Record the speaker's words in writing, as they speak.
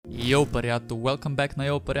Prjatu, welcome back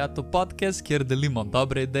na Prjatu podcast, kjer delimo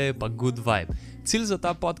dobre ideje pa good vibe. Cilj za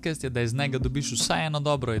ta podcast je, da iz njega dobiš vsaj eno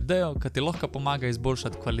dobro idejo, ki ti lahko pomaga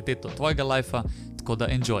izboljšati kvaliteto tvojega lifea, tako da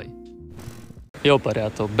enjoy.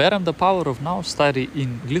 Prjatu, berem The Power of Now, stari,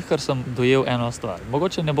 in glihkar sem dojel eno stvar.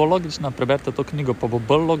 Mogoče ne bo logična, preberite to knjigo, pa bo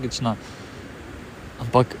bolj logična,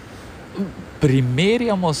 ampak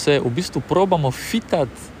primerjamo se, v bistvu probamo fittat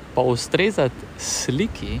pa ustrezati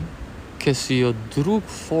sliki, ki si jo drug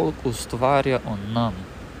folk ustvarja o nam.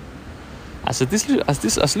 A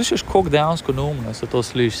slišiš, koliko dejansko neumno se to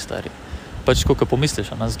sliši, stari? Pač, koliko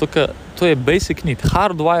pomisliš, ne? Zato, ker to je basic need.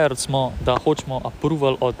 Hardwired smo, da hočemo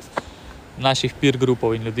approval od naših peer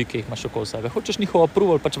grupov in ljudi, ki jih imaš okoli sebe. Hočeš njihov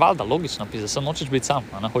approval, pač valjda, logično pisa, samo hočeš biti sam,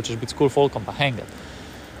 ne? Hočeš biti s cool folkom pa hangat.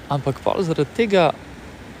 Ampak pa zaradi tega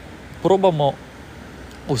probamo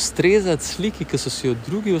ustrezati sliki, ki so si jo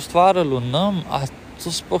drugi ustvarjali v nam, a to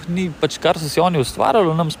sploh ni, pač kar so si oni ustvarjali,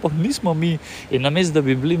 nam sploh nismo mi, in namest, da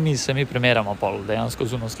bi bili mi, se mi primerjamo pol dejansko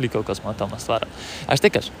z uno sliko, ko smo tam ustvarjali. A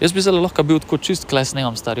štekaš, jaz bi zelo lahko bil tako čist, kaj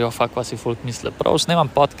snemam, stari, kva si folk misle, prav snemam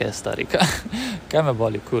podcast, stari, kaj me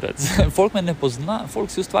boli kurac. Folk me ne pozna, folk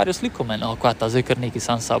si ustvarja sliko mene, kva ta zdaj kar neki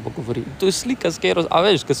sam sabo govori. To je slika, a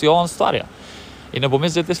veš, ki si jo on stvarja. In ne bom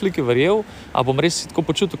jaz zdaj te slike verjel, a bom res si tako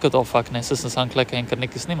počutil, kot ne, se sem sam kleka in kar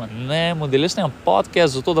nekaj snimam. Ne, model, jaz snemam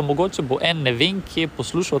podcast, zato da mogoče bo ne vem kje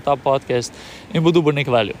poslušal ta podcast in bo dobil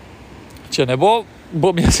nek value. Če ne bo,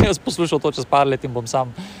 bom jaz poslušal to čez par let in bom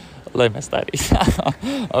sam, lej me, stari.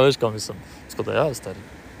 A veš, kaj mislim? Tako da ja, stari.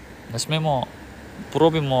 Ne smemo,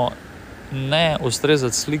 probimo ne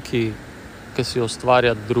ustrezati sliki, ki si jo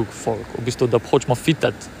ustvarja drug folk. V bistvu, da hočemo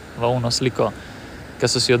fittat v uno sliko,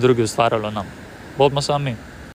 ki so si jo drugi ustvarjali nam. Bodimo sami.